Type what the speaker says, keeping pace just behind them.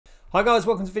Hi guys,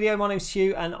 welcome to the video. My name's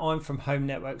Hugh and I'm from Home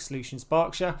Network Solutions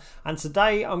Berkshire, and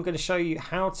today I'm going to show you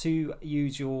how to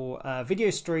use your video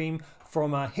stream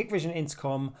from a Hikvision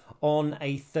Intercom on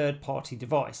a third-party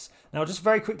device. Now I'll just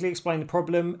very quickly explain the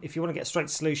problem. If you want to get straight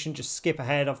to solution, just skip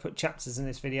ahead. I've put chapters in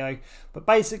this video, but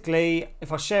basically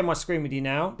if I share my screen with you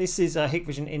now, this is a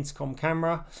Hikvision Intercom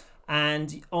camera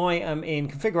and I am in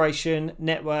configuration,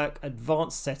 network,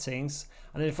 advanced settings.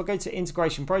 And then if I go to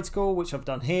integration protocol, which I've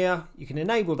done here, you can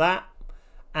enable that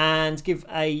and give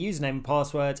a username and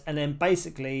password. And then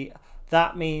basically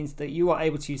that means that you are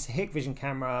able to use the Hikvision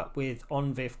camera with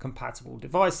ONVIF compatible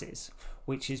devices,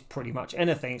 which is pretty much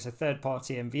anything. So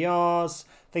third-party MVRs,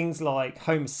 things like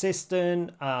Home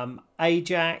Assistant,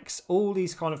 Ajax, all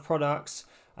these kind of products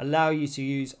allow you to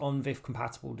use ONVIF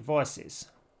compatible devices.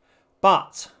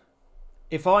 But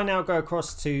if I now go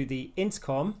across to the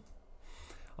intercom,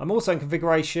 I'm also in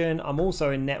configuration, I'm also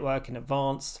in network and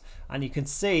advanced, and you can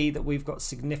see that we've got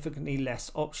significantly less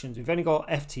options. We've only got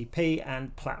FTP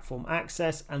and platform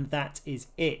access, and that is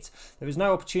it. There is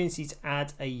no opportunity to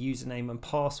add a username and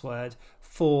password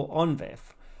for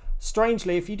ONVIF.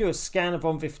 Strangely, if you do a scan of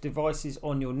ONVIF devices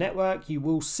on your network, you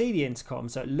will see the intercom,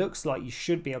 so it looks like you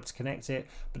should be able to connect it,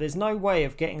 but there's no way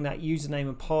of getting that username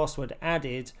and password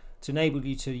added to enable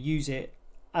you to use it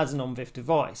as an ONVIF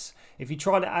device. If you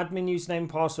try the admin username and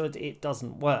password, it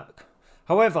doesn't work.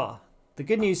 However, the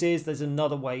good news is there's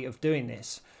another way of doing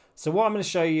this. So what I'm going to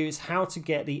show you is how to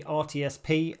get the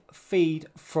RTSP feed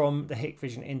from the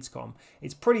Hikvision Intercom.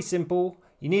 It's pretty simple.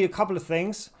 You need a couple of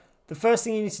things. The first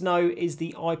thing you need to know is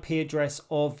the IP address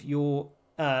of your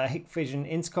Hikvision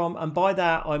Intercom, and by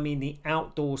that I mean the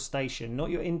outdoor station, not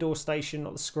your indoor station,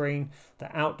 not the screen, the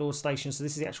outdoor station. So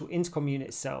this is the actual intercom unit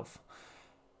itself.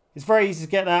 It's very easy to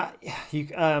get that. You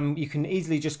can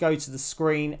easily just go to the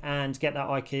screen and get that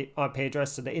IP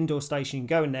address to the indoor station. You can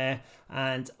go in there,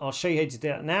 and I'll show you how to do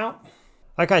that now.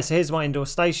 Okay, so here's my indoor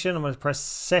station. I'm going to press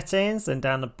settings, then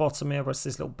down the bottom here, press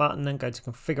this little button and go to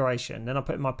configuration. Then I'll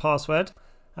put in my password.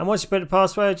 And once you put the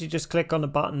password, you just click on the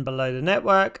button below the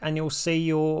network and you'll see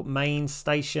your main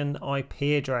station IP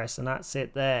address, and that's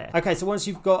it there. Okay, so once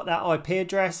you've got that IP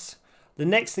address, the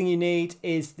next thing you need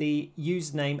is the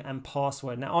username and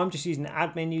password. Now I'm just using the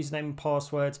admin username and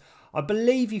password. I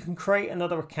believe you can create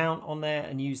another account on there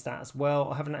and use that as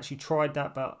well. I haven't actually tried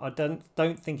that, but I don't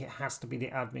think it has to be the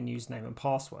admin username and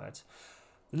password.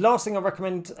 The last thing I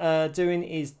recommend doing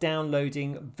is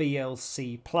downloading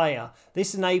VLC Player.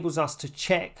 This enables us to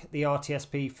check the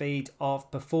RTSP feed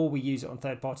before we use it on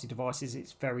third-party devices.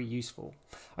 It's very useful.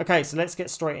 Okay, so let's get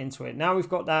straight into it. Now we've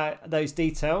got those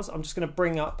details, I'm just going to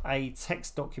bring up a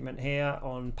text document here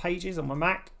on Pages on my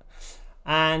Mac.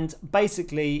 And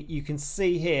basically you can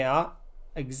see here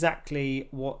exactly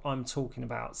what I'm talking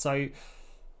about. So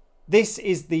this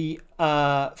is the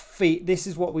feed. This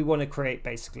is what we want to create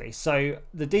basically. So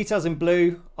the details in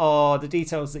blue are the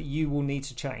details that you will need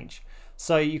to change.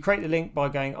 So you create the link by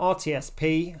going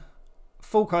RTSP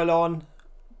 /2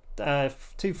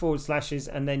 forward slashes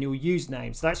and then your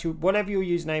username. So that's whatever your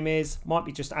username is. Might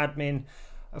be just admin,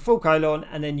 /,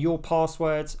 and then your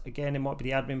password. Again, it might be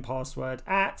the admin password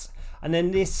and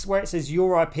then this where it says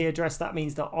your IP address. That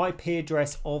means the IP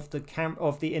address of the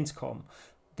intercom.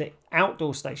 The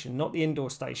outdoor station, not the indoor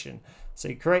station. So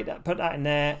you create that, put that in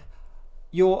there.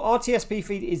 Your RTSP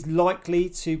feed is likely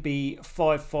to be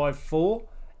 554.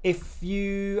 If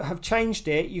you have changed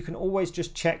it, you can always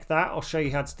just check that. I'll show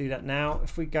you how to do that now.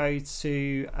 If we go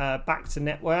to back to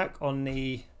network on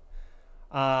the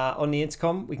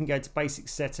intercom, we can go to basic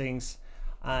settings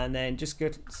and then just go.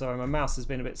 Sorry, my mouse has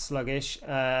been a bit sluggish. Look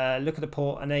at the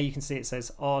port, and there you can see it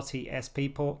says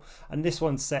RTSP port, and this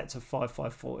one's set to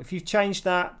 554. If you've changed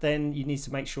that, then you need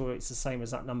to make sure it's the same as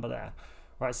that number there.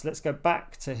 Right, so let's go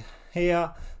back to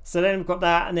here. So then we've got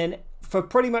that, and then for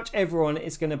pretty much everyone,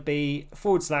 it's going to be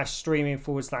 /streaming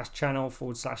 /channel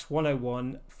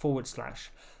 /101 /.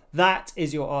 That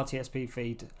is your RTSP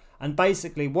feed, and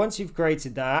basically once you've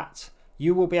created that,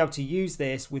 you will be able to use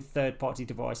this with third-party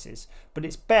devices, but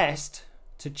it's best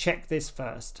to check this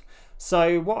first.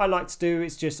 So what I like to do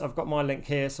is I've got my link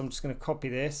here, so I'm just going to copy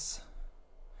this,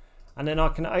 and then I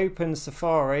can open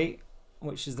Safari,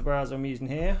 which is the browser I'm using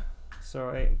here.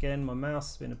 Sorry, again, my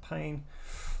mouse has been a pain.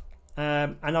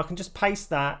 And I can just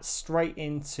paste that straight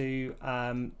into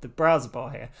the browser bar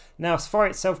here. Now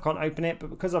Safari itself can't open it, but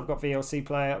because I've got VLC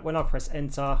Player, when I press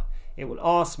enter, it will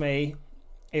ask me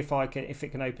if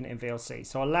it can open it in VLC.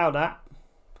 So I'll allow that.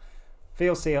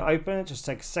 VLC will open, just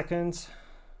take a second.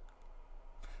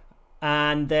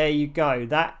 And there you go.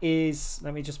 That is,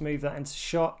 let me just move that into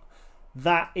shot.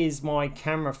 that is my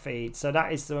camera feed. So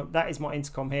that is my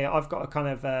intercom here. I've got a kind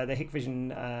of the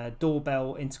Hikvision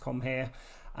doorbell intercom here.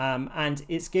 And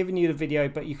it's giving you the video,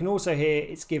 but you can also hear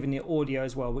it's giving the audio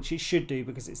as well, which it should do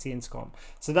because it's the intercom.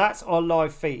 So that's our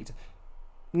live feed.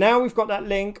 Now we've got that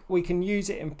link, we can use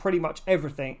it in pretty much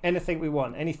everything, anything we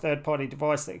want, any third-party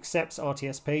device that accepts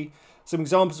RTSP. Some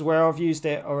examples where I've used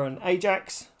it are on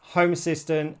Ajax, Home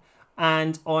Assistant,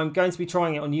 and I'm going to be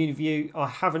trying it on UniView. I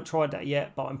haven't tried that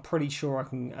yet, but I'm pretty sure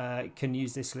I can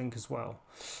use this link as well.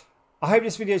 I hope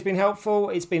this video has been helpful.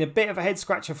 It's been a bit of a head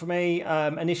scratcher for me.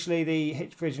 Initially the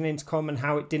Hikvision Intercom and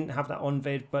how it didn't have that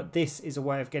ONVIF, but this is a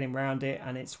way of getting around it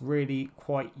and it's really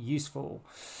quite useful.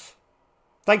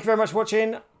 Thank you very much for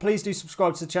watching. Please do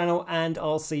subscribe to the channel and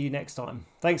I'll see you next time.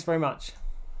 Thanks very much.